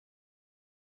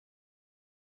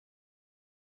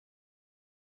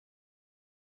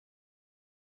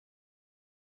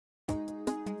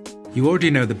You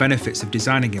already know the benefits of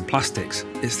designing in plastics.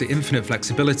 It's the infinite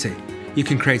flexibility. You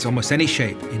can create almost any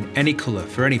shape in any colour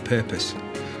for any purpose.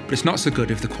 But it's not so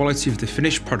good if the quality of the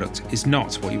finished product is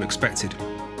not what you expected.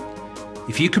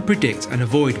 If you could predict and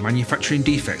avoid manufacturing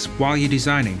defects while you're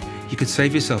designing, you could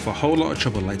save yourself a whole lot of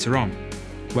trouble later on.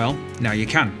 Well, now you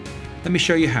can. Let me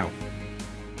show you how.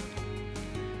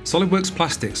 SolidWorks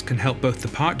Plastics can help both the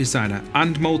part designer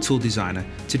and mould tool designer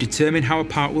to determine how a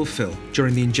part will fill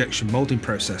during the injection moulding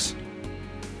process.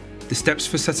 The steps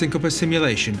for setting up a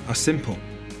simulation are simple.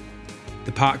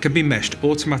 The part can be meshed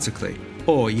automatically,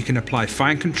 or you can apply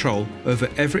fine control over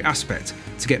every aspect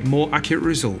to get more accurate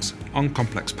results on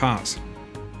complex parts.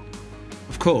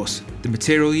 Of course, the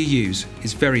material you use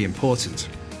is very important.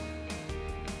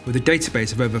 With a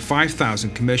database of over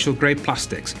 5,000 commercial grade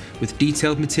plastics with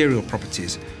detailed material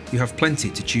properties, you have plenty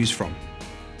to choose from.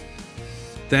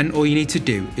 Then all you need to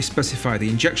do is specify the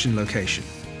injection location.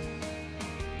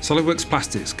 SolidWorks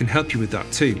Plastics can help you with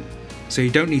that too, so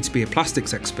you don't need to be a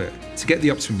plastics expert to get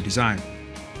the optimum design.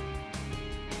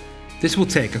 This will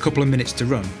take a couple of minutes to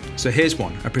run, so here's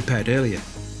one I prepared earlier.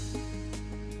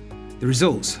 The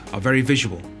results are very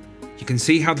visual. You can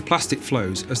see how the plastic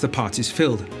flows as the part is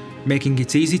filled, making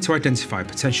it easy to identify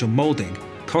potential moulding,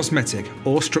 cosmetic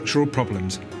or structural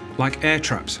problems like air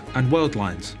traps and weld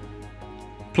lines.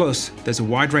 Plus, there's a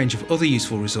wide range of other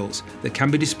useful results that can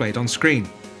be displayed on screen,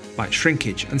 like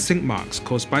shrinkage and sink marks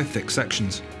caused by thick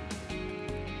sections.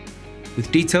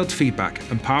 With detailed feedback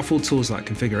and powerful tools like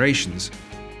configurations,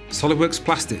 SolidWorks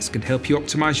Plastics can help you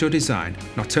optimise your design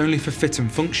not only for fit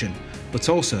and function, but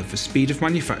also for speed of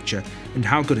manufacture and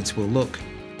how good it will look.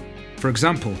 For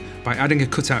example, by adding a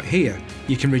cutout here,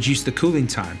 you can reduce the cooling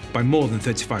time by more than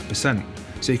 35%,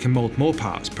 so you can mould more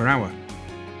parts per hour.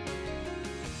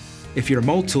 If you're a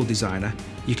mould tool designer,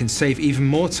 you can save even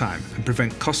more time and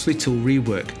prevent costly tool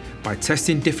rework by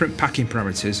testing different packing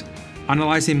parameters,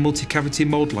 analysing multi-cavity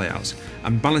mould layouts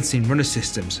and balancing runner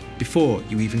systems before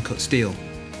you even cut steel.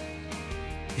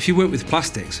 If you work with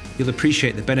plastics, you'll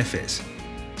appreciate the benefits.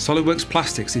 SolidWorks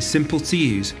Plastics is simple to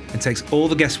use and takes all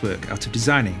the guesswork out of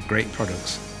designing great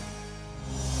products.